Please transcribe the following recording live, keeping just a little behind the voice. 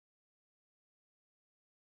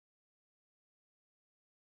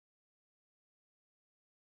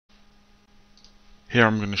Here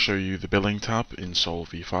I'm going to show you the billing tab in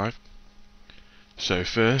SoleAIO V5. So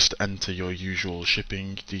first, enter your usual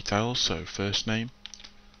shipping details, so first name,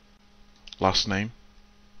 last name,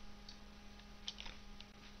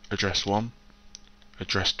 address 1,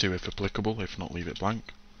 address 2 if applicable, if not leave it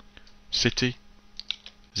blank, city,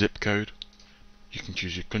 zip code. You can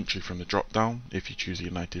choose your country from the drop down. If you choose the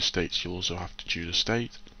United States, you'll also have to choose a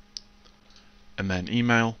state, and then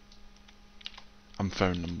email and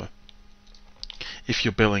phone number. If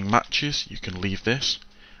your billing matches, you can leave this,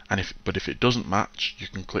 but if it doesn't match, you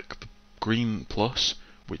can click the green plus,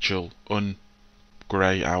 which will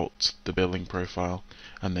grey out the billing profile,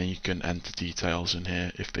 and then you can enter details in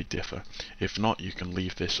here if they differ. If not, you can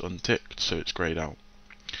leave this unticked so it's greyed out.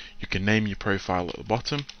 You can name your profile at the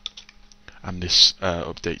bottom, and this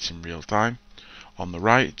updates in real time. On the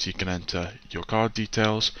right, you can enter your card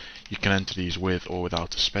details. You can enter these with or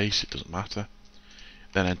without a space, it doesn't matter.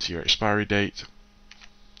 Then enter your expiry date,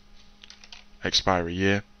 expiry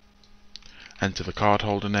year, enter the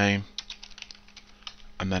cardholder name,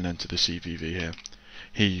 and then enter the CVV here.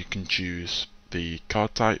 Here you can choose the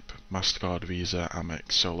card type, MasterCard, Visa,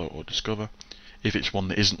 Amex, Solo or Discover. If it's one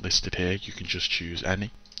that isn't listed here, you can just choose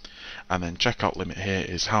any. And then checkout limit here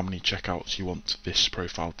is how many checkouts you want this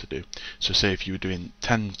profile to do. So say if you were doing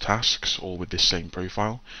 10 tasks all with this same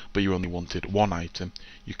profile, but you only wanted one item,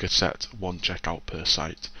 you could set one checkout per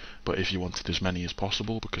site. But if you wanted as many as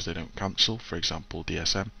possible because they don't cancel, for example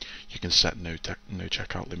DSM, you can set no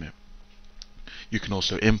checkout limit. You can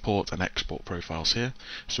also import and export profiles here,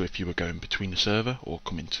 so if you were going between a server or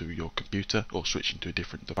coming to your computer or switching to a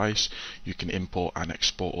different device, you can import and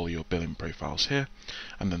export all your billing profiles here.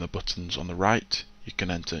 And then the buttons on the right, you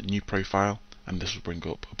can enter new profile, and this will bring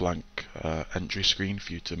up a blank entry screen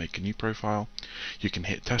for you to make a new profile. You can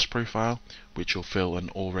hit test profile, which will fill an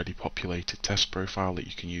already populated test profile that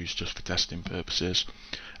you can use just for testing purposes.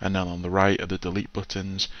 And then on the right are the delete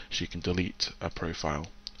buttons, so you can delete a profile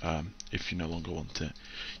if you no longer want it.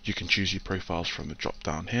 You can choose your profiles from the drop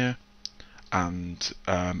down here, and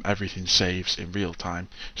everything saves in real time,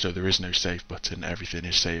 so there is no save button, everything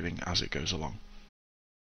is saving as it goes along.